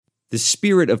The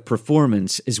spirit of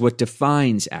performance is what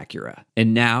defines Acura,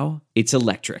 and now it's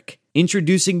electric.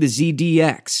 Introducing the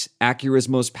ZDX, Acura's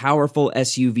most powerful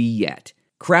SUV yet.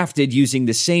 Crafted using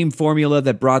the same formula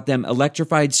that brought them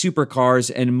electrified supercars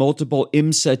and multiple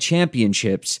IMSA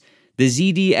championships, the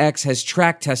ZDX has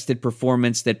track-tested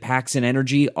performance that packs an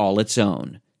energy all its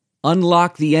own.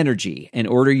 Unlock the energy and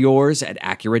order yours at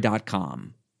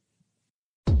Acura.com.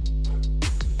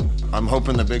 I'm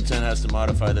hoping the Big Ten has to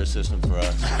modify their system for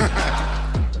us.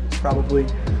 It's probably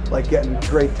like getting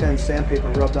grade 10 sandpaper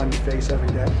rubbed on your face every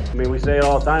day. I mean, we say it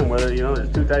all the time, whether, there's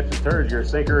two types of turds, you're a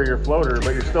sinker or you're a floater,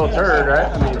 but you're still a turd, right?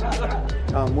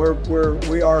 I mean,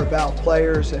 we are about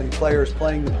players and players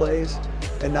playing the plays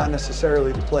and not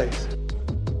necessarily the plays.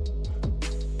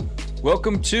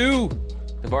 Welcome to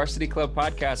the Varsity Club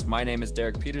podcast. My name is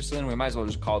Derek Peterson. We might as well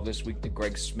just call this week the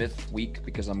Greg Smith week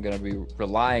because I'm going to be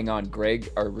relying on Greg,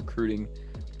 our recruiting.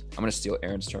 I'm going to steal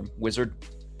Aaron's term, wizard,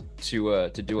 to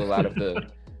do a lot of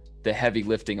the heavy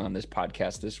lifting on this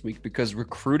podcast this week because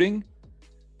recruiting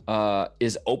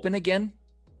is open again,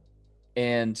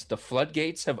 and the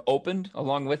floodgates have opened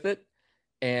along with it,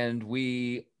 and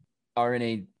we are in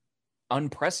a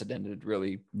unprecedented,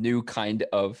 really new kind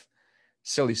of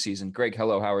silly season. Greg,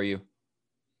 hello, how are you?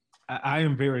 I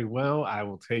am very well. I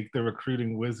will take the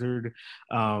recruiting wizard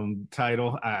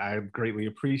title. I greatly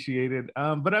appreciate it.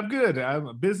 But I'm good.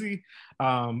 I'm busy,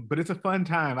 but it's a fun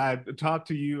time. I talked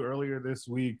to you earlier this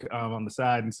week on the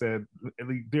side and said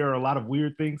there are a lot of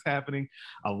weird things happening,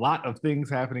 a lot of things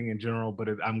happening in general, but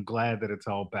I'm glad that it's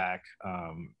all back.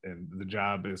 And the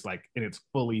job is like in its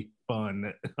fully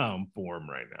fun form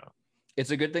right now.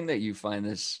 It's a good thing that you find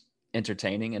this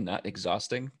entertaining and not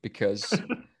exhausting because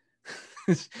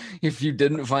if you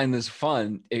didn't find this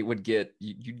fun, you'd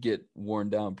get worn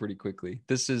down pretty quickly.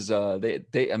 This is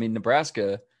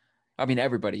Nebraska. I mean,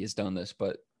 everybody has done this,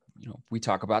 but we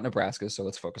talk about Nebraska, so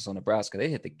let's focus on Nebraska. They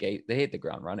hit the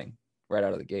ground running right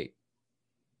out of the gate.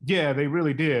 Yeah, they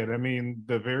really did. I mean,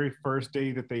 the very first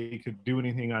day that they could do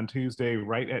anything on Tuesday,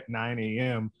 right at 9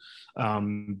 a.m.,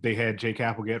 they had Jake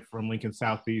Applegate from Lincoln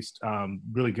Southeast,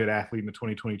 really good athlete in the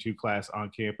 2022 class on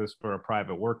campus for a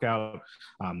private workout.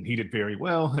 He did very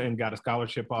well and got a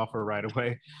scholarship offer right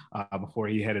away before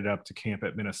he headed up to camp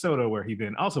at Minnesota, where he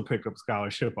then also picked up a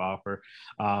scholarship offer.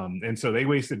 And so they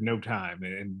wasted no time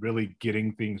in really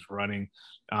getting things running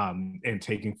and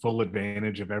taking full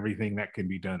advantage of everything that can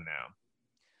be done now.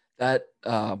 That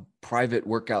private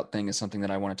workout thing is something that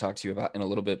I want to talk to you about in a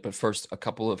little bit. But first, a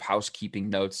couple of housekeeping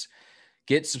notes.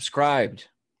 Get subscribed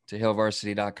to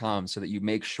hailvarsity.com so that you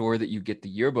make sure that you get the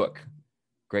yearbook.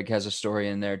 Greg has a story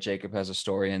in there. Jacob has a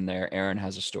story in there. Aaron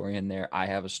has a story in there. I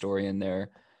have a story in there.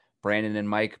 Brandon and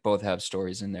Mike both have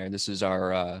stories in there. This is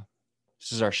our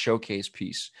showcase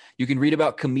piece. You can read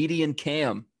about comedian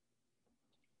Cam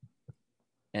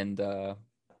and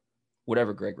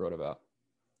whatever Greg wrote about.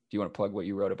 Do you want to plug what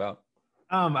you wrote about?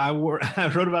 I wrote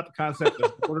about the concept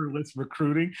of borderless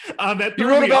recruiting. You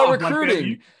wrote about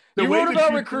recruiting. You wrote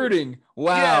about recruiting.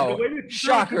 Wow. Yeah,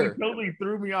 shocker. Totally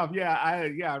threw me off. Yeah,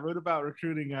 I wrote about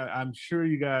recruiting. I'm sure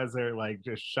you guys are like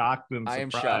just shocked and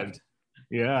surprised. I am shocked.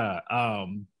 Yeah.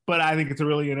 But I think it's a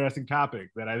really interesting topic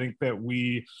that I think that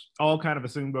we all kind of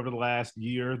assumed over the last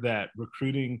year that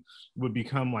recruiting would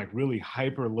become like really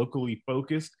hyper locally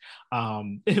focused.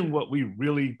 And what we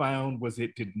really found was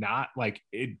it did not. Like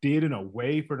it did in a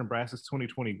way for Nebraska's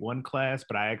 2021 class,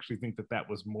 but I actually think that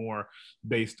was more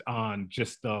based on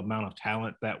just the amount of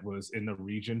talent that was in the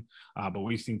region. But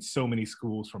we've seen so many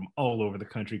schools from all over the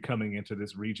country coming into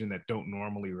this region that don't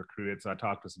normally recruit it. So I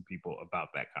talked to some people about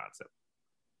that concept.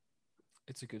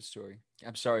 It's a good story.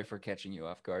 I'm sorry for catching you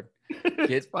off guard.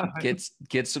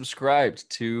 Get subscribed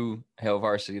to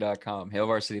hailvarsity.com,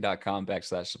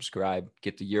 hailvarsity.com/subscribe.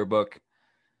 Get the yearbook.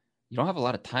 You don't have a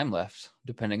lot of time left,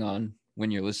 depending on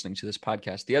when you're listening to this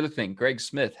podcast. The other thing, Greg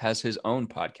Smith has his own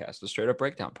podcast, the Straight Up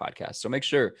Breakdown podcast. So make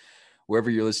sure wherever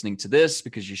you're listening to this,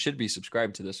 because you should be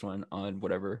subscribed to this one on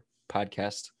whatever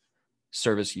podcast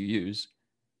service you use,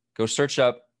 go search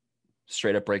up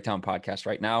Straight Up Breakdown podcast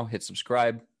right now. Hit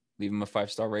subscribe. Leave them a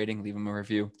 5-star rating. Leave them a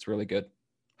review. It's really good.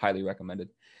 Highly recommended.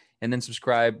 And then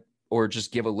subscribe or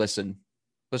just give a listen.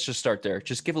 Let's just start there.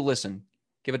 Just give a listen.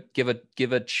 Give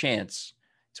a chance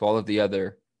to all of the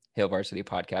other Hail Varsity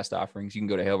podcast offerings. You can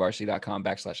go to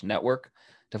hailvarsity.com/network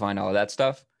to find all of that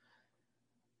stuff.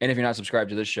 And if you're not subscribed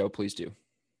to this show, please do.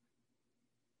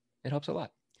 It helps a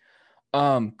lot.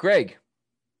 Greg,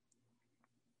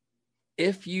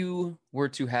 if you were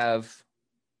to have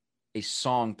a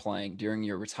song playing during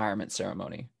your retirement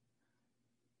ceremony,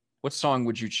 what song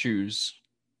would you choose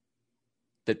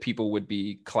that people would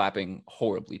be clapping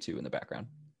horribly to in the background?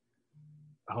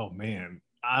 Oh man.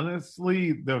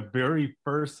 Honestly, the very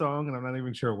first song, and I'm not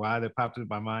even sure why that popped into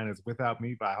my mind, is "Without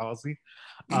Me" by Halsey.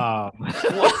 What?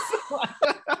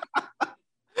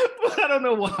 I don't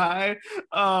know why.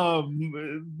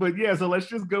 But yeah, so let's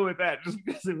just go with that, just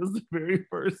because it was the very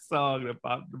first song that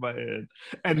popped into my head.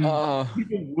 And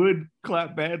people would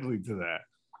clap badly to that.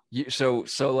 So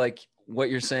like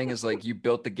what you're saying is like you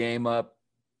built the game up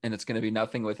and it's gonna be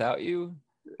nothing without you.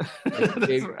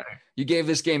 Like you gave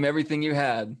this game everything you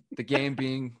had, the game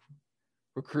being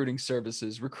recruiting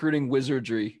services, recruiting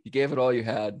wizardry. You gave it all you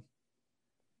had.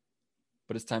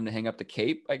 But it's time to hang up the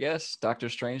cape, I guess, Doctor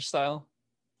Strange style.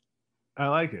 I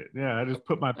like it. Yeah, I just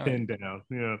put my pen down.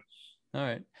 Yeah. All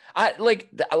right.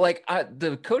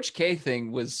 The Coach K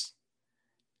thing was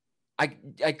I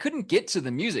couldn't get to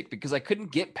the music because I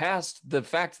couldn't get past the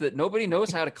fact that nobody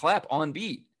knows how to clap on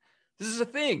beat. This is a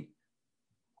thing.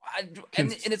 And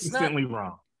it's not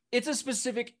wrong. It's a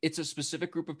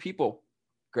specific group of people,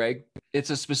 Greg. It's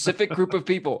a specific group of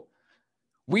people.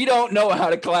 We don't know how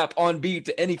to clap on beat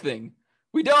to anything.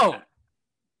 We don't.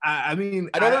 I mean,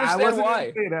 I don't understand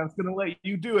why. I was going to let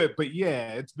you do it, but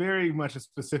yeah, it's very much a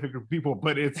specific group of people.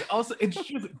 But it's also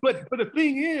just. But the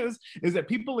thing is that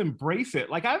people embrace it.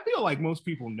 Like I feel like most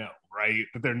people know, right,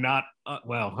 that they're not.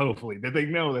 Well, hopefully that they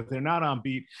know that they're not on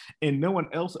beat, and no one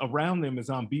else around them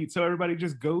is on beat, so everybody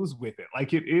just goes with it.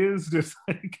 Like it is just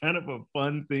like kind of a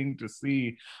fun thing to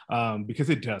see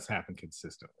because it does happen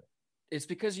consistently. It's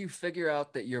because you figure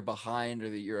out that you're behind or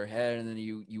that you're ahead, and then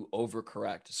you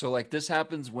overcorrect. So like this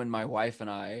happens when my wife and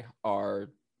I are,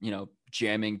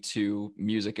 jamming to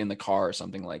music in the car or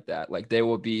something like that. Like they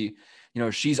will be,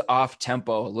 she's off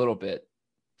tempo a little bit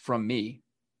from me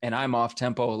and I'm off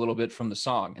tempo a little bit from the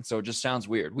song. And so it just sounds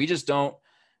weird. We just don't,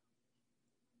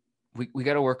 we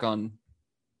got to work on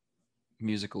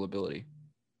musical ability.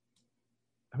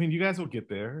 I mean, you guys will get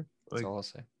there. That's all I'll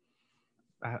say.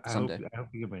 I hope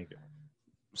you make it.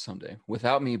 Someday.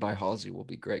 Without Me by Halsey will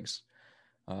be Greg's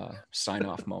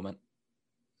sign-off moment.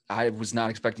 I was not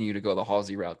expecting you to go the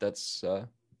Halsey route. That's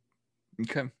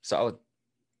okay. Solid.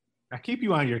 I keep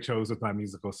you on your toes with my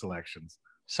musical selections.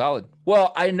 Solid.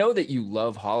 Well, I know that you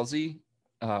love Halsey.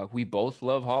 We both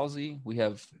love Halsey. We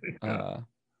have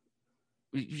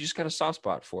you just got a soft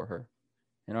spot for her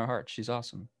in our hearts. She's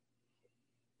awesome.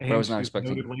 And but I was not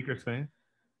expecting. Noted Lakers fan.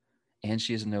 And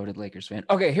she is a noted Lakers fan.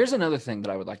 Okay, here's another thing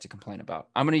that I would like to complain about.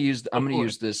 I'm going to use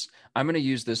this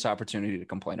opportunity to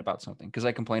complain about something because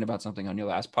I complained about something on your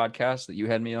last podcast that you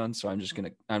had me on. So I'm just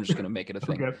gonna make it a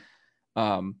thing.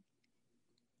 Okay.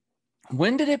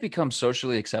 When did it become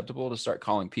socially acceptable to start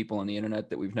calling people on the internet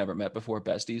that we've never met before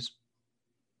besties?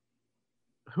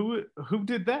 Who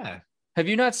did that? Have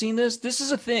you not seen this? This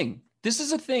is a thing. This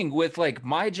is a thing with like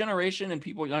my generation and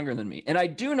people younger than me, and I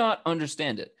do not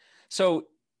understand it. So.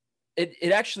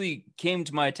 It actually came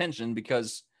to my attention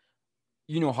because,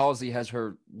 Halsey has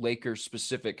her Lakers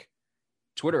specific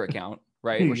Twitter account,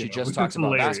 right? Where she just talks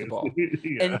about basketball.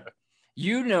 Yeah.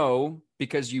 And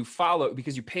because you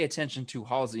pay attention to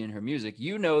Halsey and her music,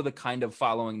 the kind of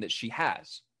following that she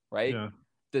has, right? Yeah.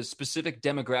 The specific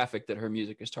demographic that her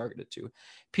music is targeted to.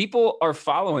 People are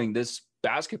following this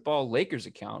basketball Lakers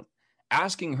account,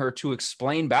 asking her to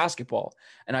explain basketball.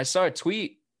 And I saw a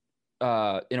tweet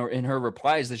in her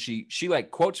replies that she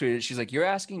like quote tweeted. She's like, "You're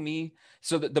asking me."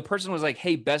 So the person was like,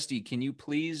 "Hey, bestie, can you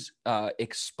please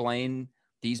explain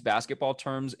these basketball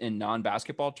terms in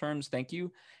non-basketball terms? Thank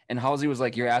you." And Halsey was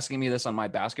like, "You're asking me this on my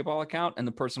basketball account?" And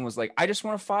the person was like, "I just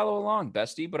want to follow along,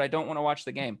 bestie, but I don't want to watch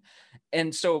the game."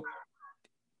 And so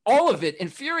all of it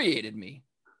infuriated me.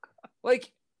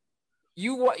 Like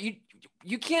you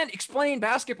can't explain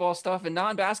basketball stuff in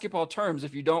non-basketball terms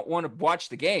if you don't want to watch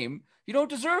the game. You don't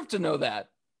deserve to know that.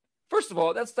 First of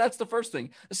all, that's the first thing.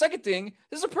 The second thing,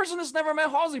 this is a person that's never met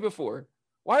Halsey before.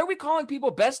 Why are we calling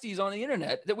people besties on the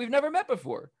internet that we've never met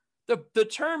before? The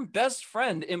term best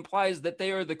friend implies that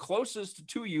they are the closest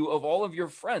to you of all of your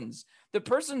friends. The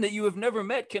person that you have never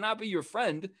met cannot be your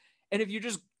friend. And if you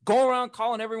just go around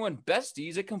calling everyone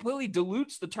besties, it completely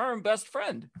dilutes the term best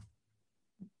friend.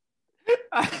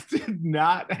 I did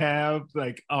not have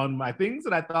on my things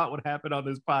that I thought would happen on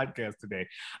this podcast today.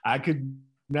 I could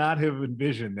not have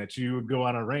envisioned that you would go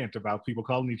on a rant about people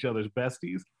calling each other's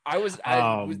besties. I was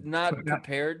not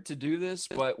prepared to do this,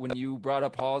 but when you brought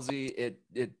up Halsey,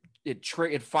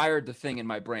 it fired the thing in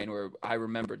my brain where I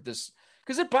remembered this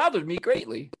because it bothered me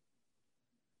greatly.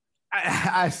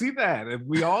 I see that.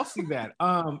 We all see that.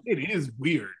 It is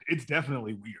weird. It's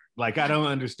definitely weird. Like, I don't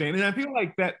understand. And I feel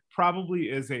like that probably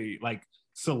is a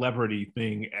celebrity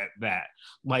thing at that.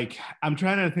 Like, I'm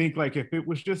trying to think if it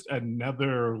was just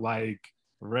another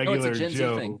regular it's a Gen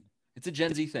Joe. Z thing. It's a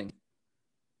Gen Z thing.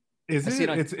 Is it?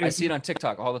 I see it on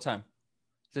TikTok all the time.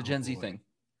 It's a Gen Z thing.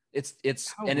 It's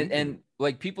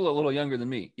like people a little younger than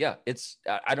me. Yeah, it's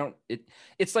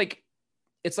like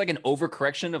an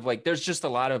overcorrection of like there's just a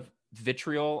lot of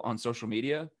vitriol on social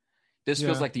media. This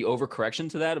feels like the overcorrection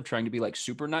to that of trying to be like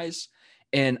super nice.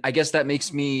 And I guess that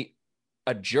makes me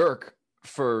a jerk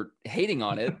for hating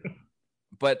on it.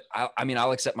 But I mean,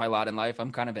 I'll accept my lot in life.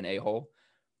 I'm kind of an a-hole.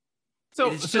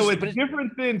 So it's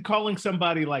different than calling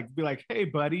somebody like, be like, hey,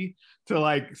 buddy, to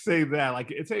like say that.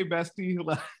 Like, it's hey, bestie.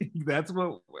 Like, that's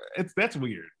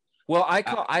weird. Well,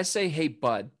 I say, hey,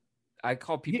 bud. I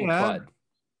call people bud.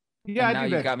 Yeah.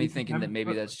 And now you got me thinking that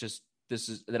maybe this is just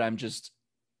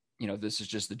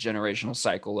the generational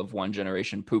cycle of one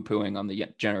generation poo-pooing on the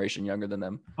generation younger than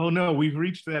them. Oh, no, we've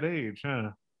reached that age, huh?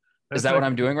 Is that what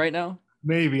I'm doing right now?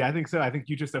 Maybe. I think so. I think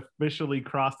you just officially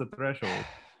crossed the threshold.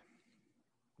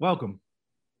 Welcome.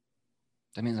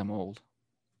 That means I'm old.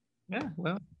 Yeah,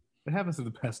 well, it happens to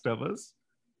the best of us.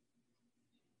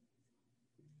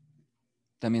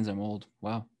 That means I'm old.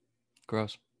 Wow.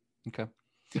 Gross. Okay.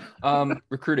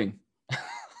 Recruiting.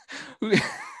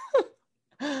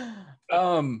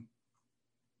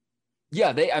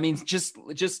 Just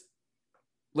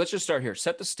let's just start here.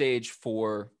 Set the stage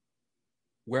for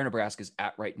where Nebraska is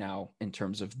at right now in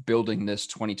terms of building this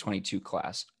 2022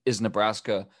 class. Is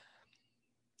Nebraska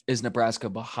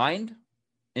behind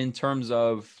in terms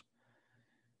of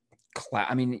class?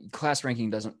 I mean, class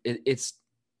ranking it's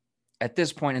at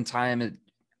this point in time,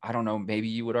 I don't know, maybe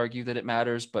you would argue that it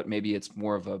matters, but maybe it's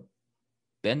more of a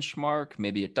benchmark.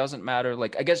 Maybe it doesn't matter.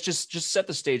 Like, I guess just set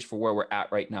the stage for where we're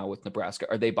at right now with Nebraska.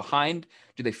 Are they behind?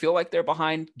 Do they feel like they're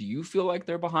behind? Do you feel like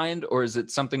they're behind? Or is it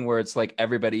something where it's like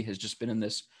everybody has just been in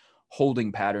this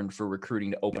holding pattern for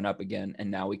recruiting to open up again,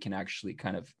 and now we can actually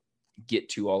kind of get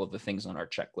to all of the things on our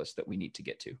checklist that we need to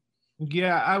get to?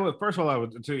 Yeah, first of all, I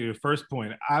would to your first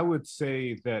point, I would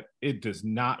say that it does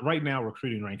not right now.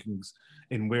 Recruiting rankings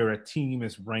and where a team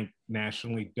is ranked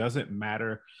nationally doesn't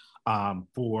matter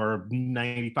for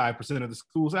 95% of the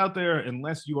schools out there,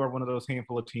 unless you are one of those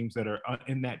handful of teams that are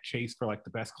in that chase for like the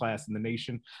best class in the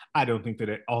nation. I don't think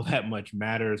that all that much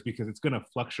matters, because it's going to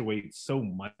fluctuate so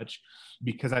much,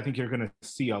 because I think you're going to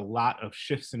see a lot of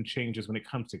shifts and changes when it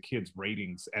comes to kids'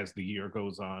 ratings as the year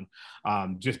goes on,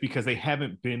 just because they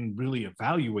haven't been really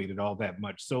evaluated all that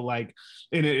much. So like,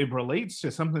 and it relates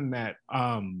to something that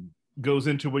goes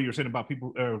into what you're saying about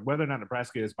people, or whether or not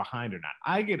Nebraska is behind or not.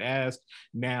 I get asked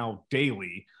now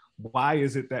daily, why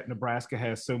is it that Nebraska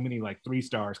has so many like 3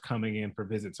 stars coming in for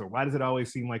visits? Or why does it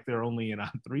always seem like they're only in on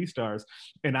 3 stars?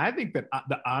 And I think that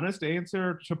the honest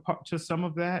answer to some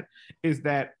of that is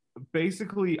that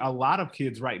basically a lot of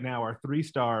kids right now are 3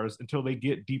 stars until they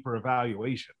get deeper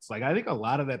evaluations. Like, I think a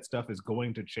lot of that stuff is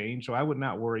going to change. So I would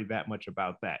not worry that much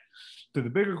about that. To the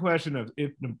bigger question of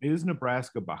is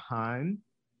Nebraska behind?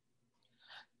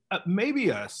 Maybe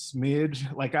a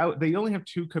smidge. Like, they only have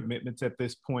 2 commitments at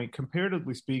this point,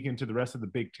 comparatively speaking to the rest of the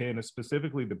Big Ten,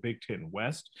 specifically the Big Ten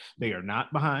West. They are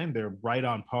not behind. They're right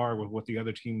on par with what the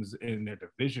other teams in their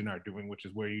division are doing, which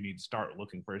is where you need to start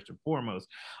looking first and foremost.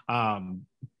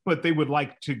 But they would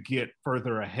like to get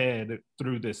further ahead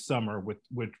through this summer with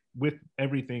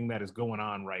everything that is going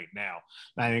on right now.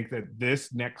 I think that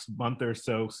this next month or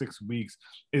so, 6 weeks,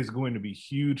 is going to be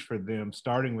huge for them,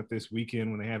 starting with this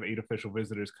weekend when they have 8 official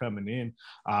visitors coming in,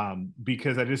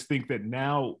 because I just think that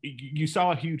now you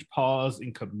saw a huge pause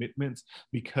in commitments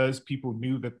because people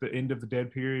knew that the end of the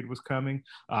dead period was coming,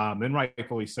 and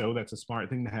rightfully so. That's a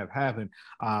smart thing to have happen.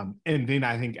 And then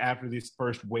I think after these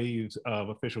first waves of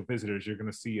official visitors, you're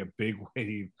going to see a big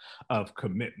wave of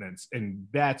commitments, and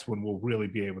that's when we'll really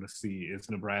be able to see, is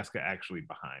Nebraska actually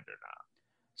behind or not.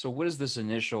 So what does this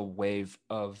initial wave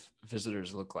of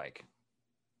visitors look like?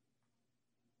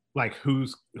 Like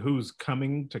who's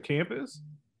coming to campus?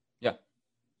 Yeah.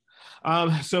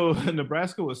 So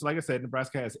Nebraska was, like I said,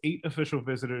 Nebraska has 8 official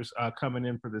visitors coming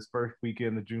in for this first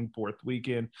weekend, the June 4th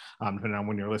weekend. Depending on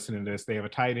when you're listening to this, they have a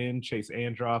tight end, Chase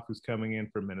Androff, who's coming in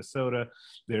from Minnesota.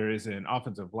 There is an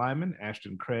offensive lineman,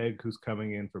 Ashton Craig, who's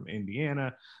coming in from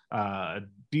Indiana. A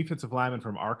defensive lineman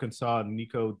from Arkansas,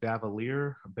 Nico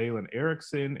Davalier. Balin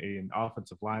Erickson, an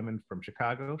offensive lineman from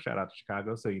Chicago. Shout out to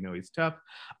Chicago, so you know he's tough.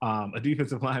 A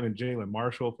defensive lineman, Jalen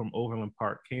Marshall from Overland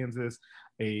Park, Kansas.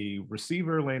 A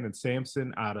receiver, Landon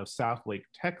Sampson, out of Southlake,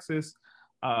 Texas.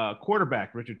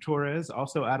 Quarterback, Richard Torres,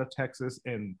 also out of Texas.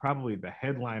 And probably the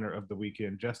headliner of the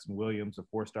weekend, Justin Williams, a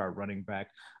 4-star running back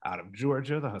out of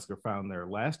Georgia. The Husker found their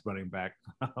last running back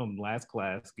last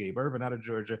class, Gabe Irvin, out of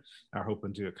Georgia, are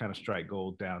hoping to kind of strike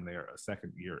gold down there a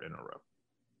second year in a row.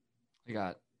 We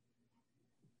got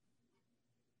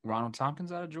Ronald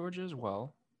Tompkins out of Georgia as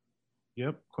well.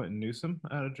 Yep, Quentin Newsom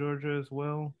out of Georgia as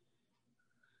well.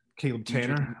 Caleb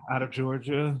Dedrick, Tanner out of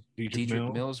Georgia.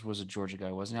 Dedrick Mills was a Georgia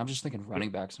guy, wasn't he? I'm just thinking running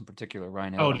backs in particular.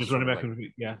 Ryan Oh, Hill just sort running of back.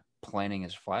 like Yeah. planting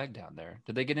his flag down there.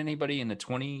 Did they get anybody in the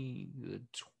 20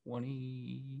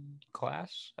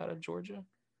 class out of Georgia?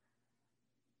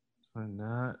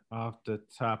 Not off the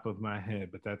top of my head,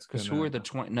 but that's because who were the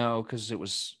 20? No, because it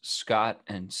was Scott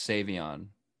and Savion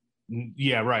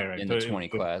Yeah, right. in the 20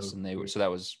 class, and they were, so that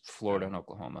was Florida and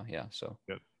Oklahoma. Yeah, so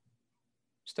yep.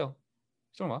 still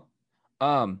well.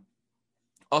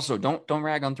 Also, don't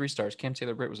rag on 3 stars. Cam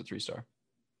Taylor-Britt was a 3-star.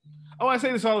 Oh, I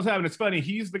say this all the time, and it's funny.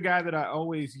 He's the guy that I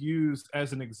always use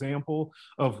as an example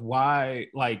of why,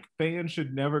 like, fans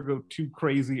should never go too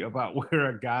crazy about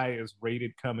where a guy is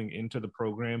rated coming into the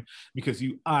program, because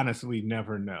you honestly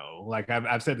never know. Like,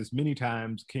 I've said this many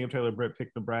times. Cam Taylor-Britt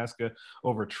picked Nebraska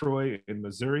over Troy in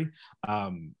Missouri,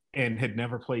 and had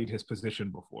never played his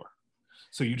position before.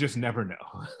 So you just never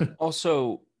know.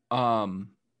 Also,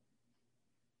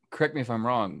 correct me if I'm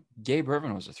wrong, Gabe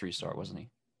Irvin was a 3-star, wasn't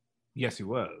he? Yes, he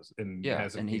was, and yeah,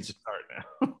 hasn't and he's a start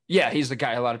now. Yeah, he's the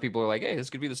guy. A lot of people are like, "Hey, this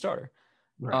could be the starter."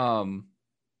 Right.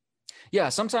 Yeah.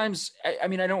 Sometimes, I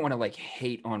mean, I don't want to like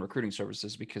hate on recruiting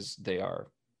services because they are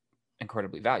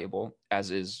incredibly valuable,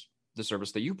 as is the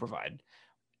service that you provide.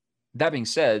 That being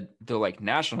said, the like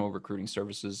national recruiting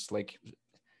services, like,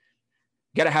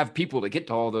 got to have people to get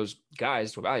to all those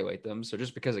guys to evaluate them. So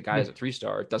just because a guy is a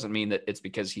 3-star, it doesn't mean that it's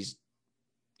because he's,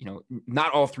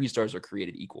 not all 3-stars are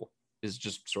created equal. Is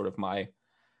just sort of my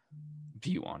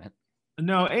view on it.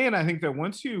 No, and I think that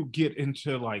once you get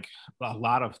into like a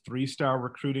lot of 3-star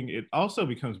recruiting, it also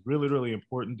becomes really, really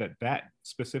important that that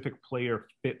specific player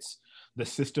fits the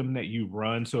system that you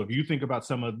run. So if you think about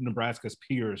some of Nebraska's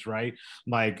peers, right?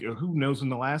 Like, who knows when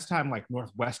the last time like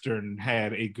Northwestern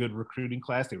had a good recruiting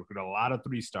class? They recruited a lot of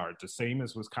 3-stars, the same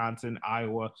as Wisconsin,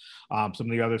 Iowa, some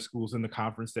of the other schools in the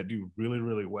conference that do really,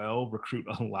 really well recruit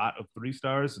a lot of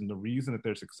 3-stars. And the reason that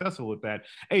they're successful with that,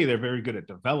 they're very good at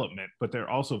development, but they're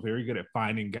also very good at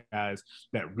finding guys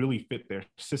that really fit their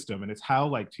system. And it's how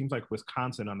like teams like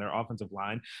Wisconsin on their offensive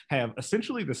line have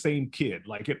essentially the same kid.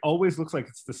 Like, it always looks like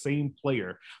it's the same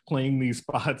player playing these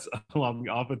spots along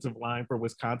the offensive line for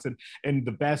Wisconsin, and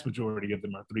the vast majority of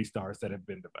them are 3-stars that have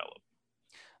been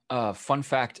developed. Fun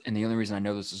fact, and the only reason I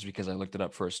know this is because I looked it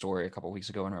up for a story a couple of weeks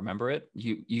ago and remember it.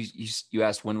 You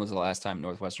asked when was the last time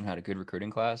Northwestern had a good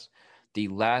recruiting class. The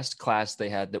last class they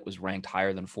had that was ranked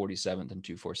higher than 47th and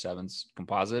 247's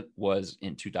composite was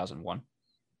in 2001.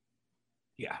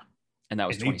 Yeah. And that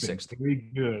was 26th.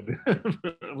 Very good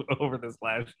over this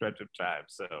last stretch of time.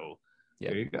 So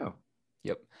There you go.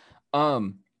 Yep.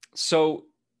 So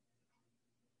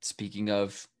speaking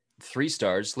of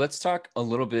 3-stars, let's talk a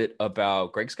little bit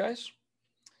about Greg's guys,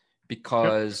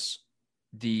 because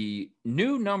the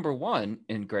new number 1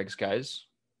 in Greg's guys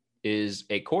is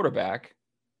a quarterback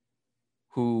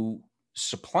who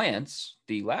supplants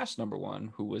the last number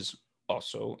 1, who was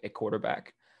also a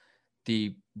quarterback.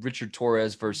 The Richard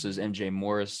Torres versus MJ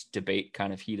Morris debate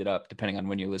kind of heated up. Depending on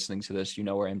when you're listening to this, you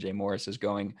know where MJ Morris is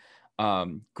going.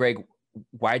 Greg,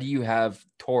 why do you have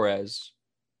Torres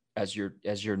as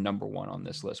your number 1 on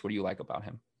this list? What do you like about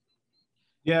him?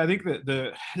 Yeah, I think that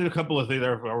there's a couple of things.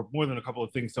 There are more than a couple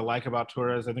of things to like about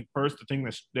Torres. I think first, the thing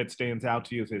that stands out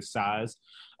to you is his size.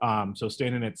 So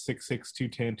standing at 6'6",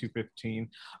 210, 215,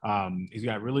 he's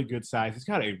got really good size. He's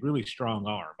got a really strong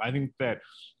arm. I think that,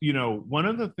 one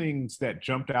of the things that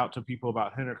jumped out to people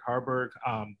about Henrik Harburg,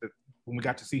 that when we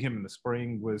got to see him in the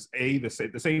spring, was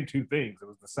the same 2 things. It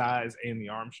was the size and the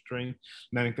arm strength.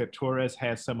 And I think that Torres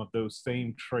has some of those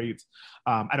same traits.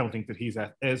 I don't think that he's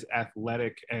as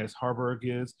athletic as Harburg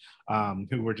is,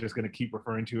 who we're just going to keep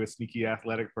referring to as sneaky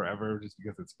athletic forever just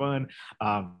because it's fun.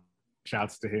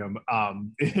 Shouts to him.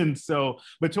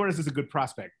 But Torres is a good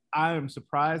prospect. I am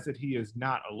surprised that he is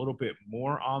not a little bit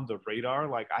more on the radar.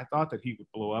 Like, I thought that he would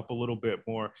blow up a little bit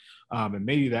more, and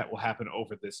maybe that will happen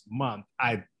over this month.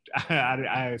 I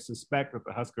suspect that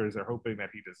the Huskers are hoping that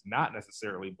he does not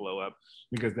necessarily blow up,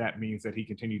 because that means that he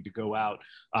continued to go out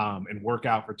and work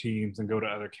out for teams and go to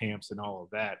other camps and all of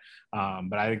that.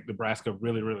 But I think Nebraska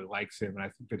really, really likes him, and I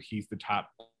think that he's the top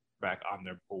back on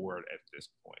their board at this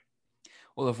point.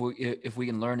 Well, if we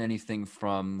can learn anything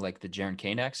from like the Jaren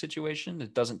Kanak situation,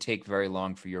 it doesn't take very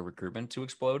long for your recruitment to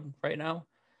explode right now.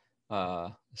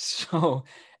 So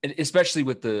especially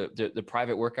with the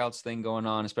private workouts thing going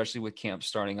on, especially with camps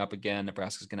starting up again,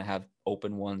 Nebraska's going to have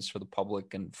open ones for the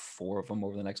public, and 4 of them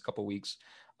over the next couple of weeks.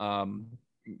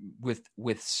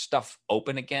 With stuff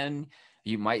open again,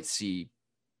 you might see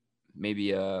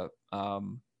maybe a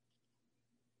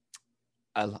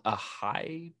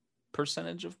high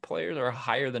percentage of players, or a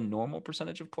higher than normal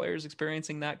percentage of players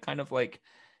experiencing that kind of like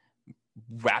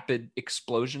rapid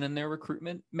explosion in their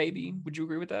recruitment. Maybe. Would you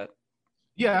agree with that?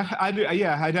 Yeah, I do.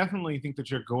 Yeah, I definitely think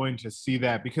that you're going to see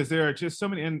that because there are just so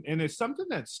many, and it's something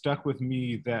that stuck with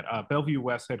me that Bellevue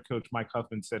West head coach Mike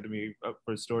Huffman said to me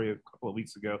for a story a couple of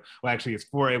weeks ago. Well, actually,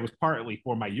 it was partly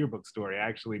for my yearbook story,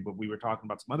 actually, but we were talking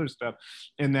about some other stuff,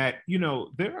 and that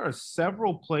there are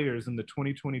several players in the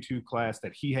 2022 class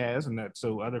that he has, and that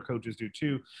so other coaches do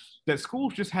too, that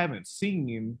schools just haven't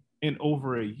seen in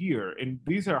over a year. And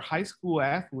these are high school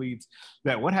athletes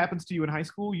that what happens to you in high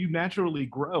school, you naturally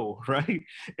grow, right?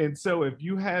 And so if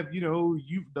you have,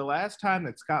 the last time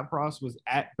that Scott Frost was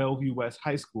at Bellevue West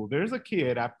High School, there's a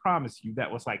kid, I promise you,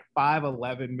 that was like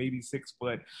 5'11", maybe 6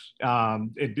 foot.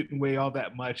 It didn't weigh all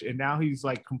that much. And now he's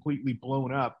like completely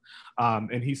blown up.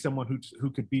 And he's someone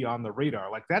who could be on the radar.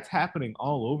 Like that's happening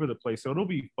all over the place. So it'll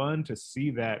be fun to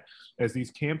see that as these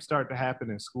camps start to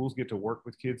happen and schools get to work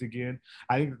with kids again.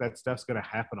 I think that stuff's going to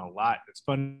happen a lot. It's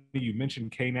funny you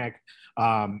mentioned Kanak,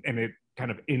 and it kind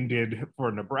of ended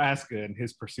for Nebraska in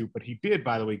his pursuit, but he did,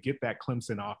 by the way, get that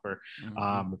Clemson offer.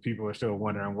 People are still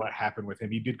wondering what happened with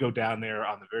him. He did go down there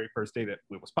on the very first day that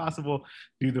it was possible,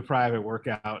 do the private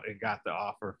workout, and got the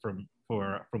offer from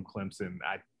Clemson.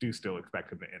 I do still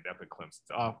expect him to end up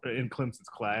in Clemson's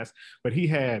class, but he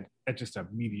had just a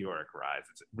meteoric rise.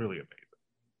 It's really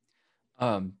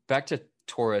amazing. Back to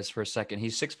Torres for a second.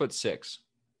 He's 6'6".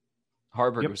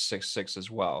 Harburg was 6'6"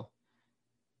 as well.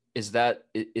 Is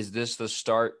this the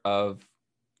start of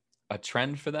a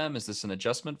trend for them? Is this an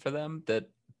adjustment for them that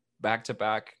back to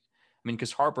back? I mean,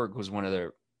 because Harburg was one of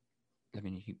their,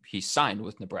 he signed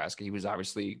with Nebraska. He was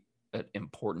obviously an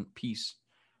important piece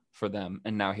for them.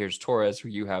 And now here's Torres, who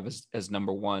you have as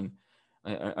number one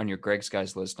on your Greg's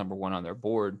guys list, number one on their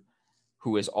board,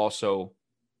 who is also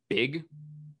big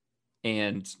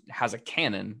and has a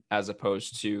cannon as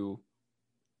opposed to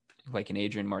like an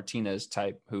Adrian Martinez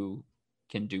type who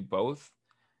can do both.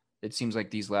 It seems like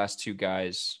these last two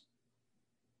guys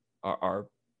are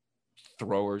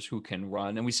throwers who can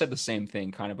run. And we said the same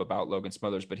thing kind of about Logan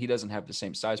Smothers, but he doesn't have the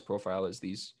same size profile as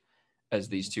these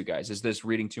two guys. Is this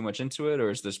reading too much into it, or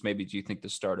is this maybe, do you think, the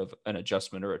start of an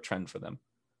adjustment or a trend for them?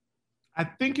 I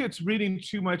think it's reading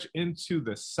too much into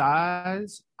the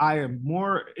size. I am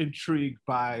more intrigued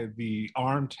by the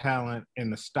arm talent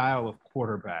and the style of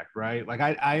quarterback, right? Like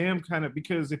I am kind of,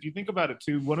 because if you think about it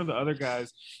too, one of the other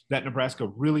guys that Nebraska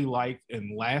really liked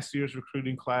in last year's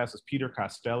recruiting class is Peter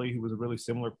Costelli, who was a really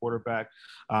similar quarterback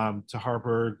to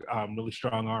Harburg, really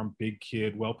strong arm, big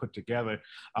kid, well put together.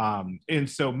 And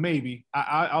so maybe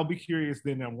I'll be curious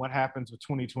then on what happens with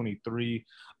 2023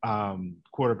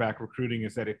 quarterback recruiting,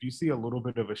 is that if you see a little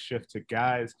bit of a shift to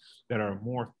guys that are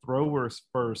more throwers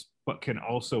first, but can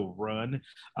also run,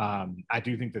 I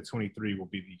do think that 23 will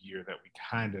be the year that we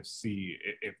kind of see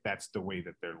if that's the way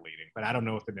that they're leading. But I don't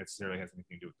know if it necessarily has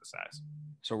anything to do with the size.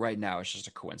 So right now, it's just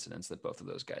a coincidence that both of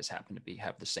those guys happen to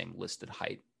have the same listed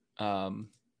height.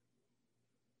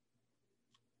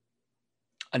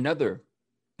 Another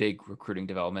big recruiting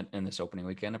development in this opening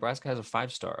weekend, Nebraska has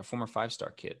a former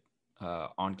five-star kid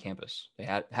on campus. They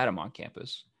had him on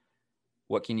campus.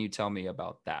 What can you tell me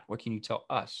about that? What can you tell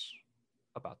us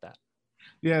about that?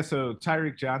 Yeah, so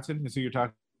Tyreek Johnson is who you're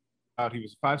talking about. He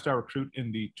was a five-star recruit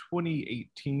in the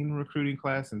 2018 recruiting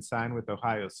class and signed with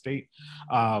Ohio State.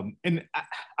 And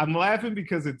I'm laughing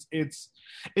because it's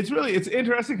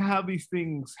interesting how these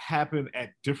things happen at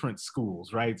different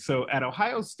schools, right? So at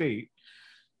Ohio State,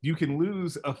 you can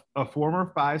lose a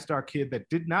former five-star kid that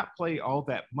did not play all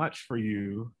that much for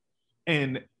you,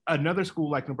 and another school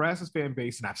like Nebraska's fan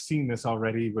base, and I've seen this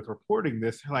already with reporting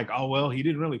this, like, oh, well, he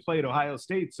didn't really play at Ohio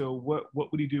State, so what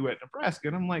would he do at Nebraska?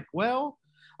 And I'm like, well,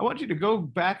 I want you to go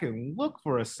back and look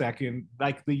for a second.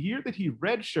 Like the year that he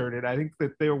redshirted, I think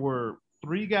that there were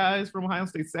 3 guys from Ohio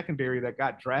State secondary that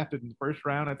got drafted in the first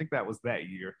round. I think that was that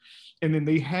year. And then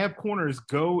they have corners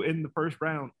go in the first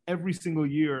round every single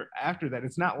year after that.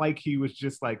 It's not like he was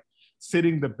just like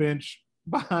sitting the bench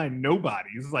behind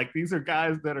nobodies. Like these are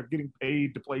guys that are getting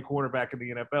paid to play quarterback in the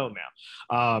NFL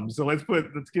now. So let's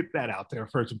get that out there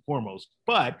first and foremost.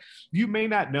 But you may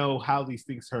not know how these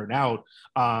things turn out,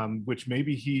 which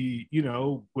maybe he,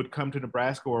 would come to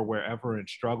Nebraska or wherever and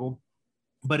struggle.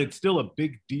 but it's still a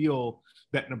big deal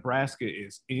that Nebraska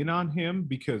is in on him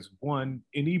because, one,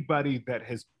 anybody that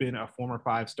has been a former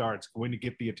 5-star, it's going to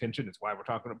get the attention. It's why we're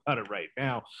talking about it right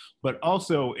now. But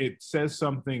also it says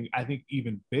something, I think,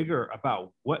 even bigger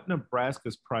about what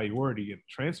Nebraska's priority in the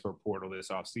transfer portal this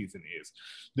offseason is.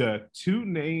 The two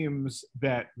names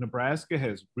that Nebraska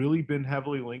has really been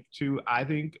heavily linked to, I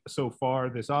think, so far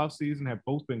this offseason have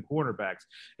both been cornerbacks.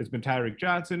 It's been Tyreek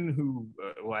Johnson, who,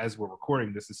 well, as we're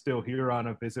recording, this is still here on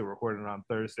a visit, recording on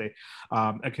Thursday.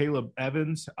 Caleb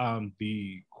Evans,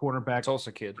 the cornerback.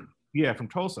 Tulsa kid. Yeah, from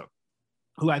Tulsa,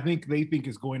 who I think they think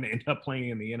is going to end up playing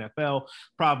in the NFL.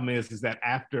 Problem is that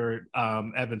after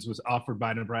Evans was offered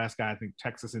by Nebraska, I think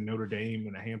Texas and Notre Dame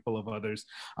and a handful of others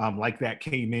like that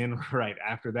came in right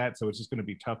after that. So it's just going to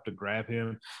be tough to grab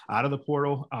him out of the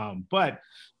portal. But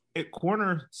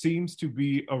corner seems to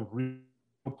be a real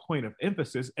point of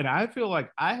emphasis. And I feel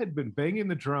like I had been banging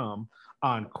the drum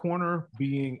on corner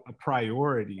being a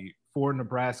priority for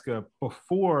Nebraska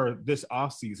before this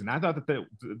offseason. I thought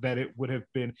that it would have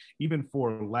been, even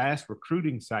for last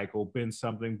recruiting cycle, been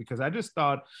something, because I just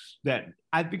thought that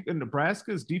I think that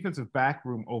Nebraska's defensive back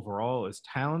room overall is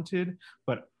talented,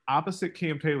 but opposite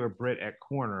Cam Taylor-Britt at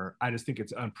corner, I just think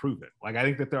it's unproven. Like, I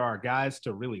think that there are guys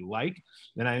to really like,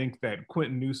 and I think that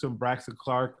Quentin Newsome, Braxton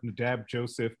Clark, Nadab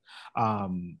Joseph are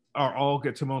all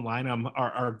good. Timon Lynham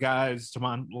are guys.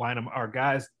 Timon Lynham are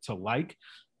guys to like,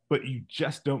 but you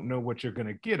just don't know what you're going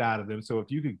to get out of them. So if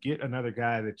you could get another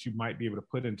guy that you might be able to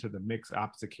put into the mix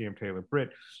opposite Cam Taylor-Britt,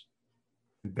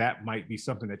 that might be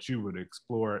something that you would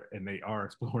explore, and they are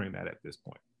exploring that at this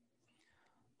point.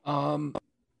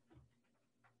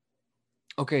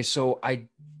 Okay, so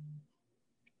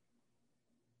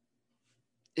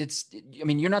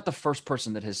you're not the first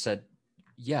person that has said,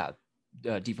 yeah,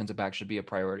 defensive back should be a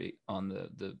priority on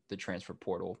the transfer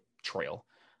portal trail.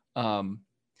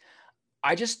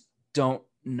 I just don't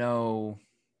know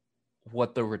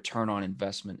what the return on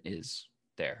investment is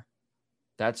there.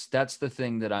 That's the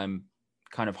thing that I'm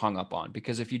kind of hung up on,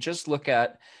 because if you just look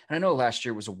at, and I know last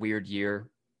year was a weird year,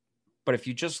 but if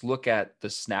you just look at the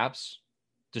snaps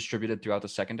distributed throughout the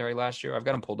secondary last year, I've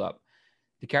got them pulled up.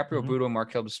 DiCaprio, Budo,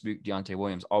 Markel Dismuke, Deontay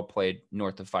Williams all played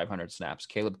north of 500 snaps.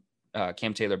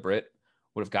 Cam Taylor-Britt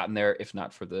would have gotten there if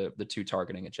not for the two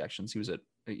targeting ejections.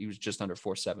 He was just under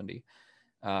 470.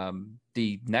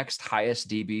 The next highest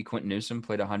DB, Quentin Newsome,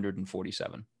 played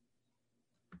 147,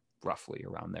 roughly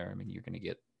around there. I mean, you're going to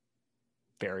get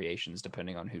variations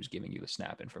depending on who's giving you the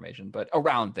snap information, but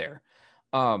around there.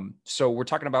 So we're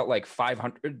talking about like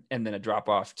 500 and then a drop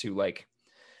off to like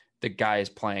the guys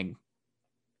playing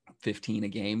 15 a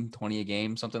game, 20 a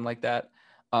game, something like that.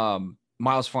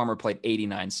 Miles Farmer played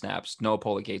 89 snaps. Noah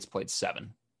Pola-Gates played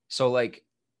 7. So like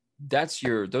those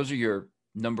are your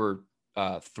number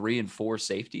 3 and 4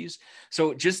 safeties.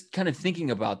 So just kind of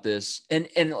thinking about this and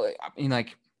I mean,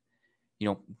 like, you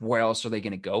know, where else are they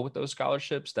going to go with those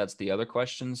scholarships? That's the other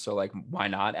question. So like, why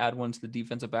not add one to the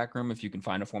defensive back room if you can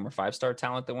find a former 5-star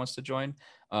talent that wants to join?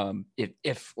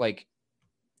 If like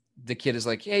the kid is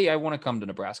like, hey, I want to come to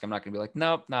Nebraska, I'm not going to be like,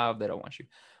 nope, no, they don't want you.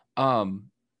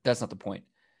 That's not the point.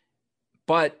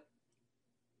 But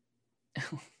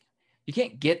you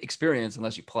can't get experience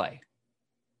unless you play.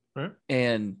 Right.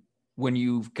 And when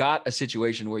you've got a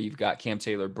situation where you've got Cam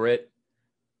Taylor-Britt,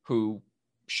 who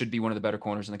should be one of the better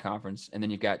corners in the conference, and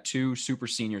then you've got 2 super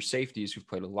senior safeties who've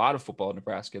played a lot of football in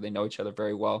Nebraska. They know each other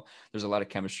very well. There's a lot of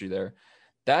chemistry there.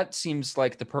 That seems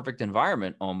like the perfect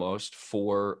environment almost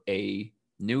for a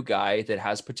new guy that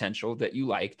has potential, that you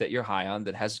like, that you're high on,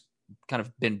 that has kind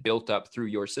of been built up through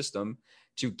your system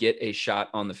to get a shot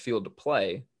on the field to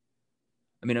play.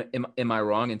 I mean, am I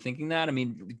wrong in thinking that? I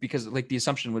mean, because like the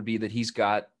assumption would be that he's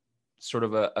got sort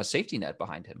of a safety net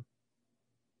behind him.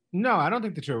 No, I don't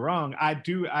think that you're wrong. I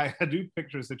do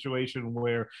picture a situation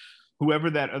where whoever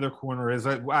that other corner is,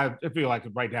 I feel like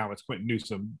right now it's Quentin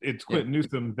Newsome. It's Quentin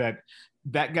Newsome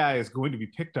that guy is going to be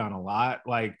picked on a lot,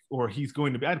 like, or he's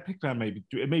going to be picked on,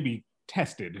 maybe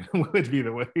tested would be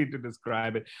the way to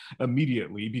describe it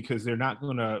immediately, because they're not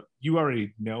going to, you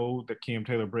already know that Cam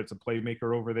Taylor-Britt's a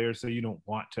playmaker over there, so you don't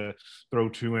want to throw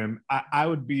to him. I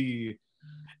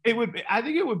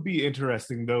think it would be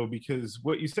interesting though, because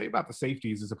what you say about the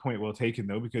safeties is a point well taken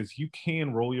though, because you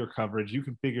can roll your coverage, you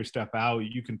can figure stuff out,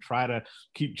 you can try to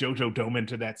keep JoJo Doman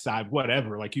to that side,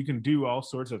 whatever. Like you can do all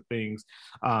sorts of things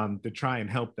to try and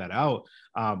help that out.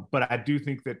 But I do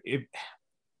think that it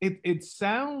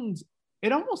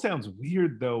almost sounds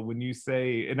weird though when you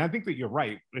say, and I think that you're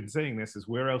right in saying this, is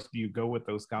where else do you go with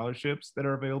those scholarships that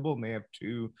are available? And they have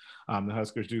 2, the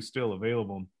Huskers do still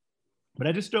available. But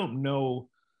I just don't know.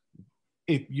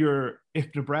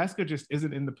 if Nebraska just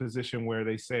isn't in the position where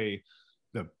they say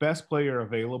the best player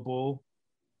available,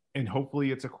 and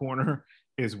hopefully it's a corner,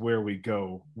 is where we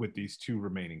go with these two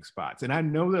remaining spots. And I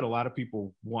know that a lot of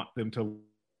people want them to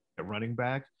at running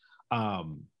back,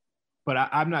 but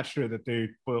I'm not sure that they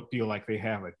feel like they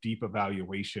have a deep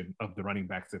evaluation of the running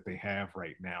backs that they have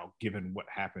right now, given what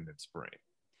happened in spring.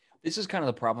 This is kind of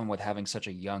the problem with having such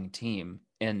a young team.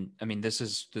 And I mean, this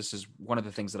is one of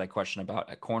the things that I question about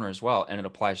at corner as well. And it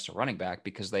applies to running back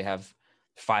because they have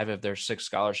 5 of their 6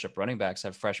 scholarship running backs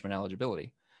have freshman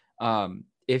eligibility.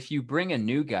 If you bring a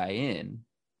new guy in,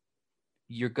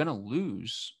 you're going to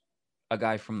lose a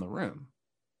guy from the room.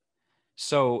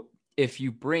 So if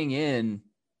you bring in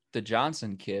the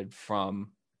Johnson kid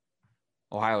from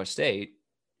Ohio State,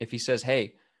 if he says,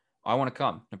 hey, I want to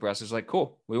come, Nebraska's like,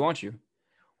 cool, we want you.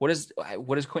 What does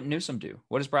Quentin Newsome do?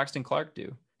 What does Braxton Clark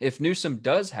do? If Newsome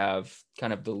does have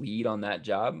kind of the lead on that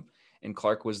job and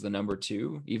Clark was the number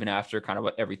 2, even after kind of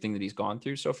everything that he's gone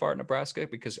through so far at Nebraska,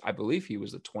 because I believe he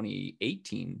was the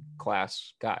 2018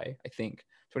 class guy, I think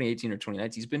 2018 or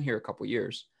 2019. He's been here a couple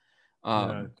years.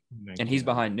 And he's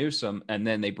behind Newsome. And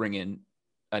then they bring in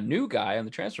a new guy on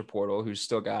the transfer portal who's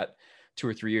still got 2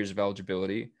 or 3 years of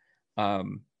eligibility.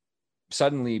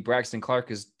 Suddenly Braxton Clark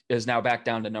is now back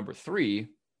down to number 3.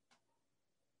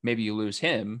 Maybe you lose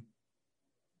him.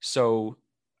 So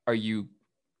are you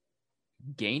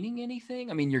gaining anything?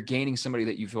 I mean, you're gaining somebody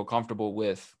that you feel comfortable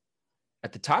with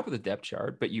at the top of the depth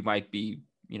chart, but you might be,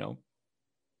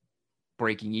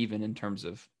 breaking even in terms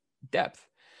of depth.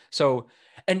 So,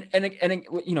 and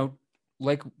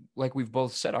like we've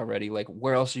both said already, like,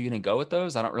 where else are you going to go with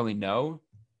those? I don't really know.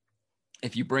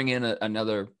 If you bring in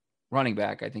another running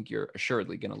back, I think you're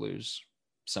assuredly going to lose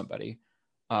somebody.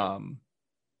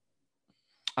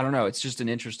 I don't know. It's just an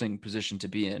interesting position to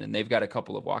be in. And they've got a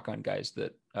couple of walk-on guys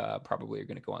that probably are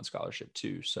going to go on scholarship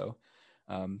too. So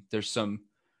there's some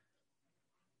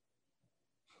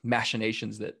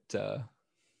machinations that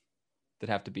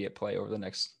have to be at play over the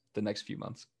next few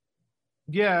months.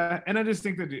 Yeah. And I just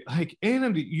think that I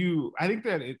think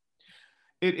that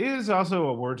it is also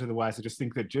a word to the wise to just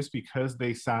think that just because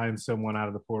they sign someone out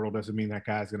of the portal doesn't mean that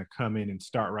guy's going to come in and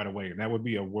start right away. And that would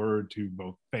be a word to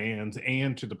both fans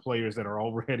and to the players that are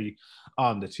already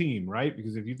on the team, right?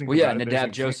 Because if you think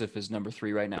Nadab Joseph is number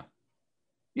 3 right now.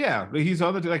 Yeah, he's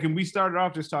on and we started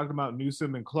off just talking about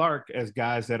Newsome and Clark as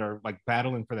guys that are like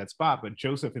battling for that spot, but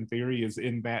Joseph in theory is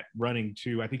in that running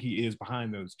too. I think he is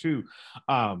behind those two.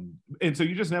 And so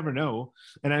you just never know.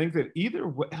 And I think that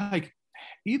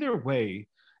either way,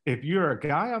 if you're a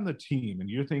guy on the team and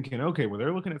you're thinking, okay, well,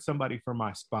 they're looking at somebody for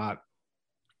my spot,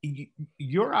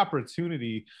 your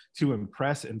opportunity to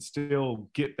impress and still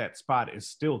get that spot is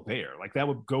still there. Like that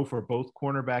would go for both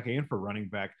cornerback and for running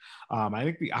back. I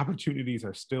think the opportunities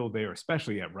are still there,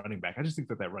 especially at running back. I just think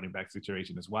that running back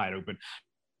situation is wide open.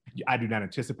 I do not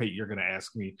anticipate you're going to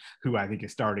ask me who I think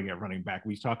is starting at running back.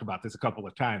 We've talked about this a couple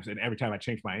of times, and every time I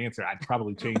change my answer, I'd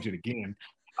probably change it again.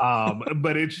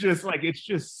 But it's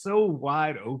just so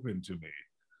wide open to me.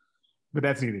 But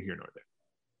that's neither here nor there.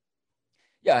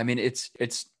 Yeah, I mean, it's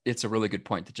a really good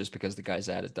point that just because the guy's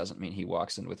at it doesn't mean he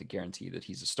walks in with a guarantee that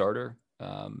he's a starter.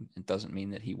 It doesn't mean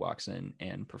that he walks in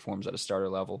and performs at a starter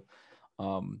level.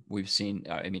 We've seen,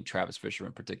 Travis Fisher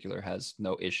in particular has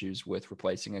no issues with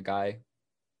replacing a guy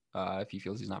if he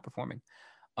feels he's not performing.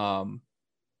 And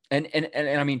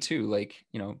I mean too, like,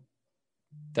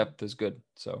 depth is good.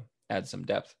 So add some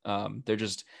depth.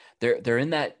 They're in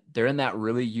that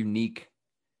really unique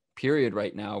period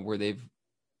right now where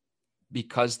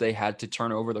because they had to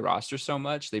turn over the roster so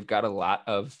much, they've got a lot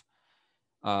of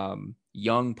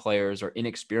young players or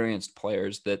inexperienced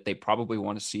players that they probably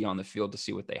want to see on the field to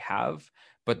see what they have,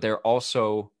 but they're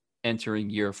also entering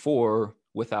year 4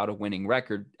 without a winning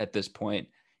record at this point,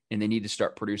 and they need to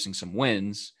start producing some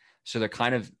wins. So they're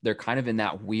kind of in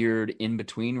that weird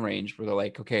in-between range where they're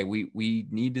like, okay, we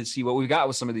need to see what we've got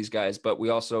with some of these guys, but we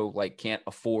also like can't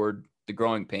afford the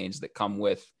growing pains that come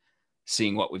with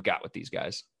seeing what we've got with these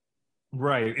guys.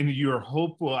 Right. And you're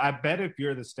hopeful. I bet if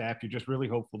you're the staff, you're just really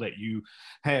hopeful that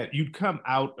you'd come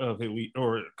out of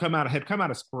come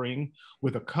out of spring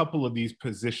with a couple of these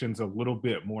positions a little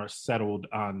bit more settled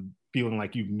on feeling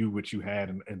like you knew what you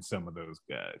had in some of those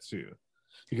guys too,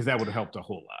 because that would have helped a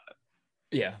whole lot.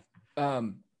 Yeah.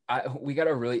 We got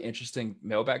a really interesting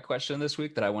mailbag question this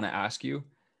week that I want to ask you.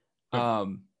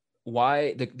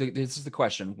 This is the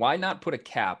question. Why not put a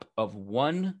cap of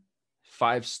 1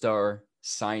 5-star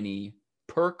signee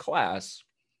per class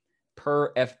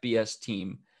per FBS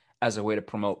team as a way to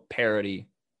promote parity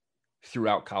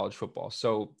throughout college football?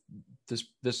 So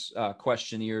this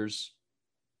questionnaires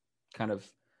kind of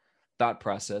thought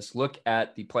process. Look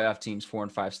at the playoff teams 4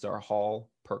 and 5-star haul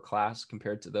per class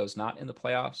compared to those not in the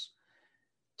playoffs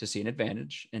to see an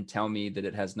advantage, and tell me that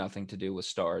it has nothing to do with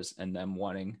stars and them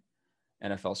wanting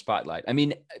NFL spotlight. I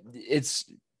mean,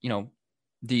 it's,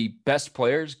 the best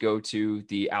players go to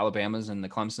the Alabamas and the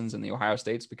Clemsons and the Ohio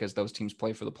States because those teams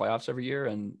play for the playoffs every year.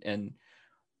 And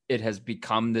it has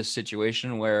become this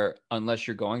situation where unless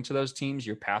you're going to those teams,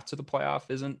 your path to the playoff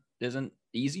isn't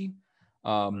easy.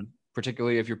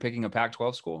 Particularly if you're picking a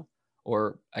Pac-12 school,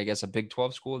 or I guess a Big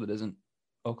 12 school that isn't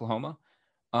Oklahoma.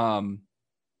 What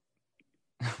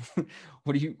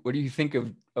do you think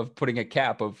of putting a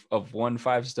cap of 1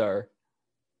 5-star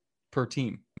per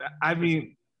team? I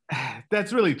mean,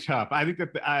 that's really tough. I think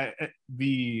that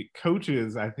the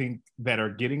coaches, I think, that are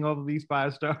getting all of these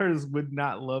 5 stars would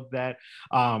not love that.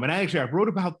 And I wrote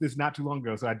about this not too long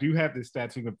ago, so I do have this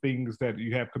statistic of things that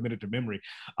you have committed to memory.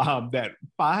 That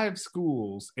 5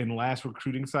 schools in last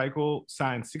recruiting cycle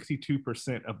signed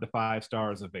 62% of the 5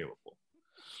 stars available.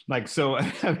 Like, so,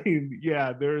 I mean,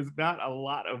 yeah, there's not a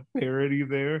lot of parity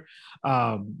there.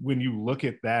 When you look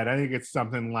at that, I think it's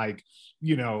something like,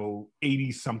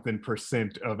 80 something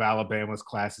percent of Alabama's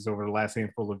classes over the last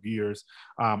handful of years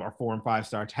are 4 and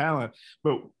 5-star talent.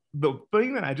 But the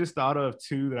thing that I just thought of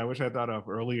too, that I wish I thought of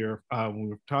earlier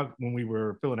when we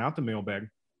were filling out the mailbag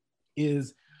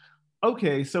is,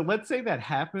 okay, so let's say that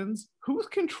happens. Who's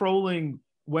controlling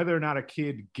whether or not a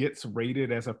kid gets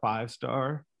rated as a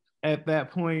 5-star at that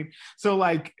point? So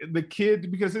like the kid,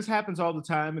 because this happens all the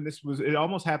time, and it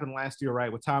almost happened last year,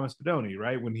 right, with Thomas Fidone,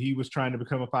 right, when he was trying to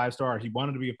become a 5-star. He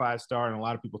wanted to be a 5-star, and a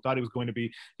lot of people thought he was going to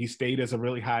be. He stayed as a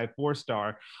really high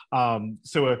 4-star.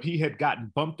 So if he had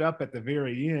gotten bumped up at the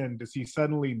very end, does he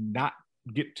suddenly not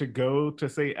get to go to,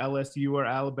 say, LSU or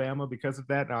Alabama because of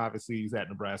that? Now, obviously, he's at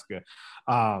Nebraska,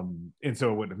 and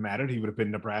so it wouldn't have mattered. He would have been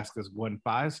Nebraska's 1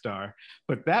 5-star,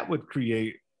 but that would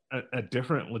create a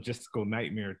different logistical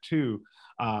nightmare too.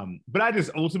 But I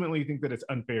just ultimately think that it's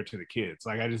unfair to the kids.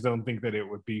 Like, I just don't think that it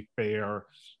would be fair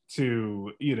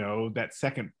to, that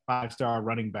second 5-star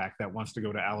running back that wants to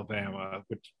go to Alabama,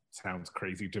 which sounds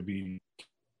crazy to be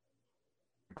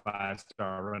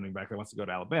 5-star running back that wants to go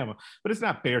to Alabama, but it's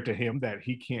not fair to him that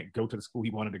he can't go to the school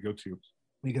he wanted to go to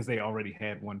because they already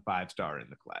had 1 5-star in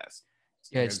the class.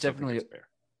 So yeah, it's definitely fair.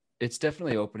 It's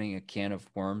definitely opening a can of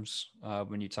worms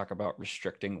when you talk about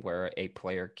restricting where a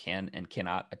player can and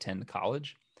cannot attend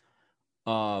college.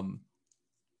 But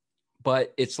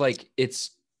it's like,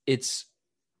 it's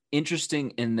interesting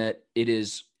in that it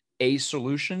is a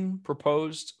solution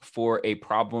proposed for a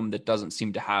problem that doesn't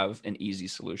seem to have an easy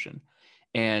solution.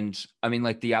 And I mean,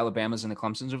 like the Alabamas and the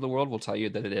Clemsons of the world will tell you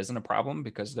that it isn't a problem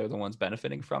because they're the ones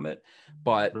benefiting from it.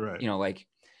 But, right. Like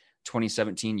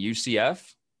 2017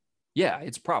 UCF, yeah,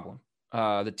 it's a problem.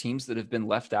 The teams that have been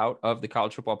left out of the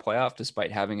college football playoff,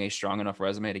 despite having a strong enough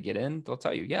resume to get in, they'll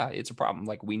tell you, yeah, it's a problem.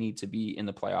 Like, we need to be in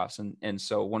the playoffs. And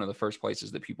so one of the first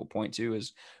places that people point to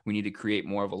is we need to create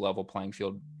more of a level playing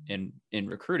field in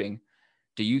recruiting.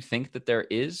 Do you think that there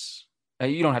is,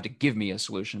 you don't have to give me a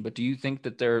solution, but do you think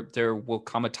that there will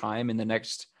come a time in the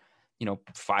next,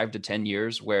 5 to 10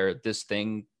 years where this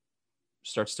thing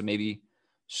starts to maybe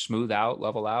smooth out,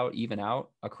 level out, even out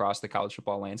across the college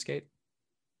football landscape?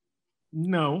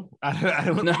 No, I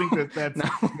don't think that's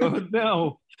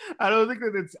no. I don't think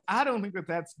that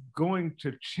that's going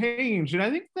to change. And I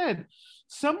think that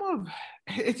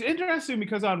it's interesting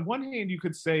because on one hand you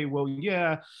could say, well,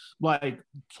 yeah, like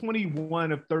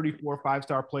 21 of 34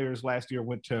 5-star players last year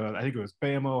went to, I think it was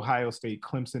Bama, Ohio State,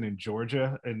 Clemson, and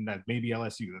Georgia, and that maybe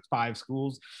LSU. That's 5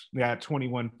 schools. They got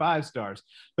 21 5-stars.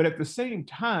 But at the same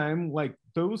time, like,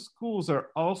 those schools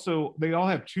they all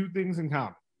have 2 things in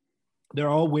common. They're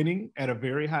all winning at a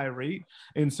very high rate.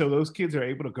 And so those kids are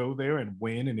able to go there and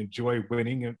win and enjoy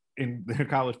winning in their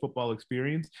college football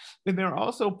experience. And they're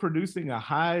also producing a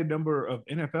high number of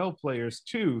NFL players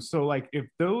too. So like, if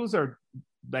those are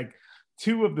like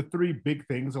 2 of the 3 big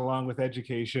things, along with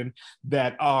education,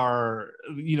 that are,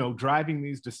 driving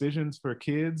these decisions for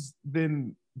kids,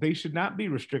 then they should not be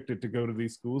restricted to go to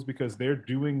these schools because they're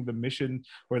doing the mission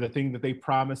or the thing that they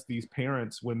promised these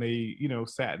parents when they,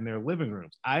 sat in their living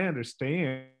rooms. I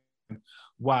understand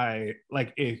why,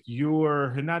 like, if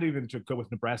you're not even to go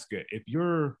with Nebraska, if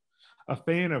you're a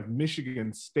fan of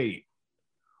Michigan State,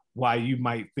 why you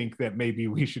might think that maybe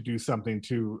we should do something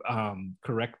to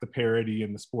correct the parity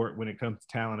in the sport when it comes to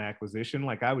talent acquisition.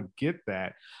 Like, I would get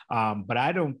that. But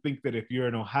I don't think that if you're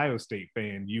an Ohio State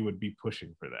fan, you would be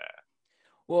pushing for that.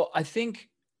 Well,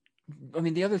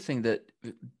 the other thing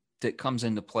that comes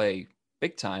into play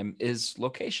big time is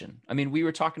location. I mean, we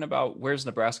were talking about where's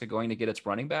Nebraska going to get its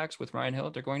running backs with Ryan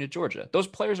Hill? They're going to Georgia. Those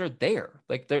players are there.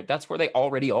 Like that's where they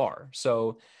already are.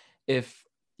 So if,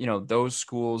 those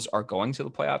schools are going to the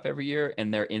playoff every year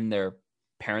and they're in their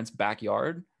parents'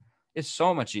 backyard, it's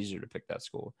so much easier to pick that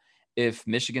school. If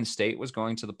Michigan State was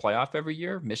going to the playoff every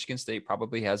year, Michigan State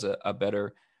probably has a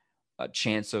better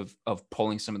chance of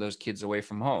pulling some of those kids away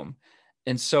from home.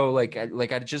 And so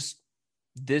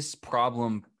this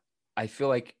problem, I feel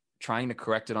like trying to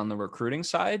correct it on the recruiting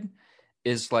side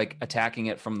is like attacking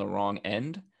it from the wrong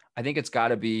end. I think it's got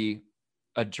to be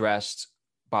addressed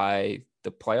by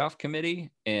the playoff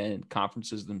committee and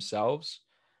conferences themselves.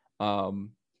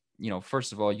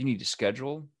 First of all, you need to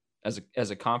schedule as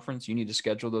a conference, you need to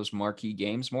schedule those marquee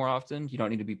games more often. You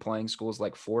don't need to be playing schools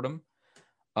like Fordham.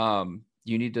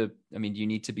 You need to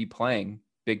be playing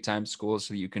big time schools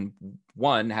so that you can,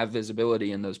 one, have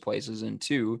visibility in those places, and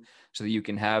two, so that you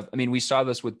can have, we saw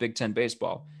this with Big Ten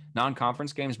baseball.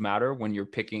 Non-conference games matter when you're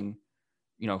picking,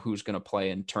 who's going to play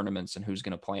in tournaments and who's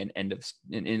going to play in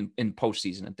in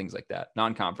postseason and things like that.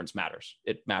 Non-conference matters.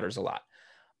 It matters a lot.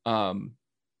 And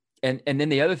then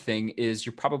the other thing is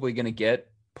you're probably going to get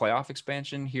playoff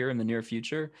expansion here in the near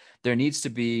future. There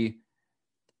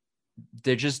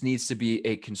just needs to be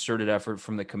a concerted effort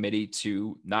from the committee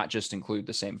to not just include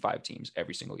the same 5 teams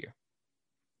every single year.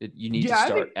 You need to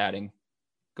start adding.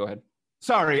 Go ahead.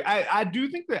 Sorry, I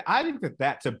think that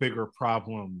that's a bigger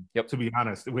problem, to be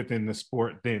honest, within the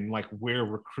sport than like where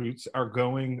recruits are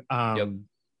going.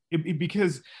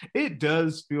 Because it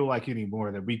does feel like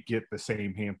anymore that we get the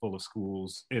same handful of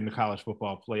schools in the college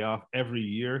football playoff every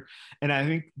year. And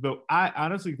I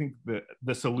honestly think that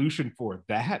the solution for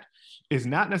that is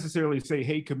not necessarily say,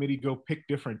 hey, committee, go pick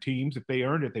different teams. If they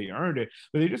earned it,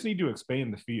 but they just need to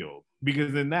expand the field,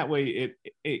 because in that way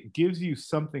it gives you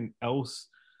something else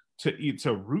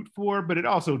to root for. But it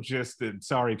also just, and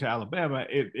sorry to Alabama,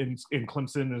 in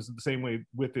Clemson is the same way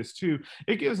with this too.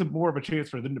 It gives them more of a chance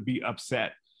for them to be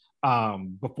upset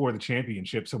before the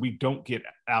championship, so we don't get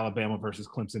Alabama versus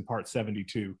Clemson part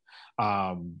 72,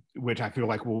 which I feel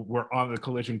like we're on the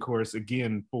collision course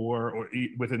again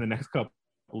within the next couple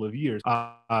of years.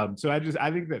 So I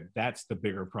think that that's the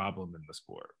bigger problem in the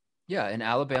sport. Yeah, an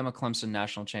Alabama-Clemson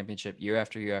national championship year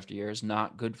after year after year is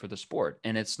not good for the sport.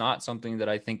 And it's not something that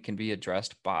I think can be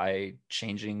addressed by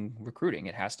changing recruiting.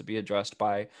 It has to be addressed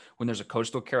by when there's a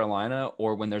Coastal Carolina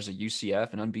or when there's a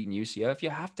UCF, an unbeaten UCF,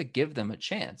 you have to give them a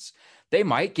chance. They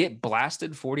might get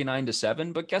blasted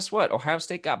 49-7, but guess what? Ohio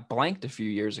State got blanked a few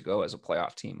years ago as a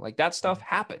playoff team. Like, that stuff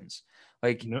happens.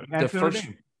 Like the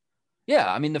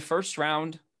first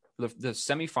round, the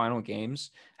semifinal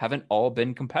games haven't all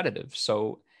been competitive.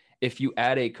 So if you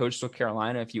add a Coastal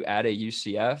Carolina, if you add a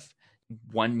UCF,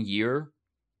 1 year,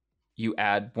 you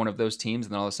add one of those teams,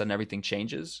 and then all of a sudden everything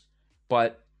changes.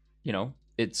 But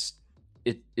it's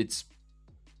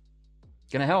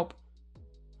gonna help.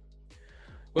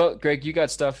 Well, Greg, you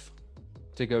got stuff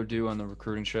to go do on the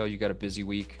recruiting trail. You got a busy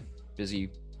week,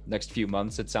 busy next few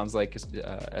months. It sounds like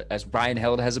as Ryan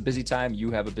Held has a busy time,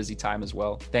 you have a busy time as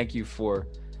well. Thank you for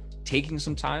taking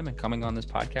some time and coming on this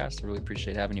podcast. I really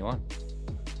appreciate having you on.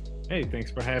 Hey,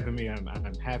 thanks for having me. I'm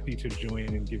happy to join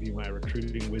and give you my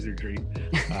recruiting wizardry.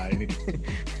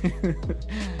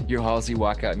 Your Halsey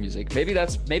walkout music. Maybe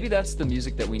that's the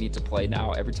music that we need to play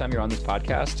now. Every time you're on this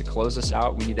podcast, to close us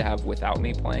out, we need to have Without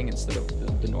Me playing instead of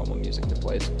the normal music that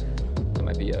plays. That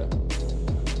might be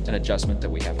an adjustment that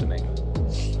we have to make.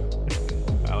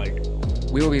 I like it.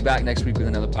 We will be back next week with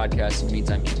another podcast. In the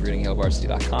meantime, keep reading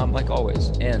HailVarsity.com like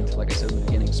always. And like I said in the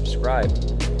beginning, subscribe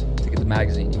to get the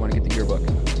magazine. You want to get the yearbook.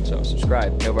 So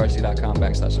subscribe,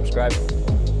 HailVarsity.com/subscribe.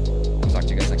 Talk to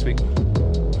you guys next week.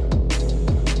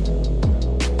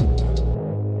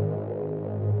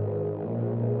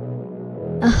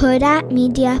 A Huda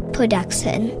Media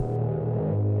Production.